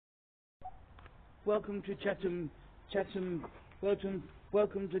welcome to Chatham,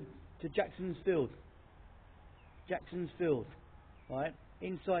 welcome to Jackson's Field, right,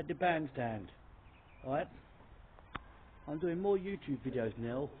 inside the bandstand, right. I'm doing more YouTube videos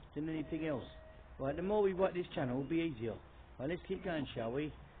now than anything else, right. The more we write this channel, it'll be easier. Right, let's keep going, shall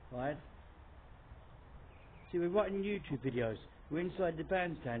we? Right. See, we're writing YouTube videos. We're inside the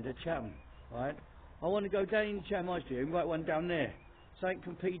bandstand at Chatham, right. I want to go down in Chatham High Street and write one down there. Something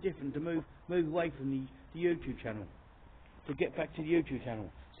completely different to move away from the YouTube channel, to get back to the YouTube channel.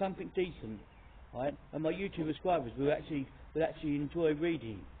 Something decent, right? And my YouTube subscribers will actually enjoy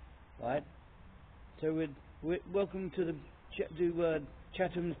reading, right? So welcome to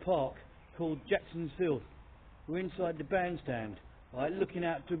Chatham's Park called Jackson's Field. We're inside the bandstand, right, looking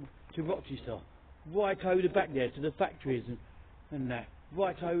out to Rochester, right over the back there to the factories and that,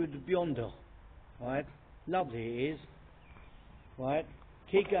 right over the beyonder, right? Lovely it is. Right,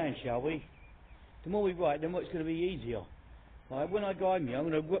 keep going, shall we? The more we write, the more it's going to be easier. Right, when I go home here, I'm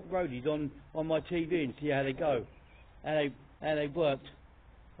going to put roadies on my TV and see how they go, how they worked.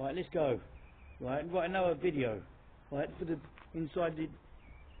 Right, let's go. Right, write another video. Right, for the inside the.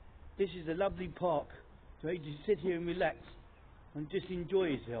 This is a lovely park, so you just sit here and relax and just enjoy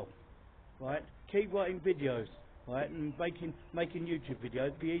yourself. Right, keep writing videos. Right, and making YouTube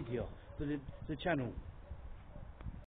videos be easier for the channel.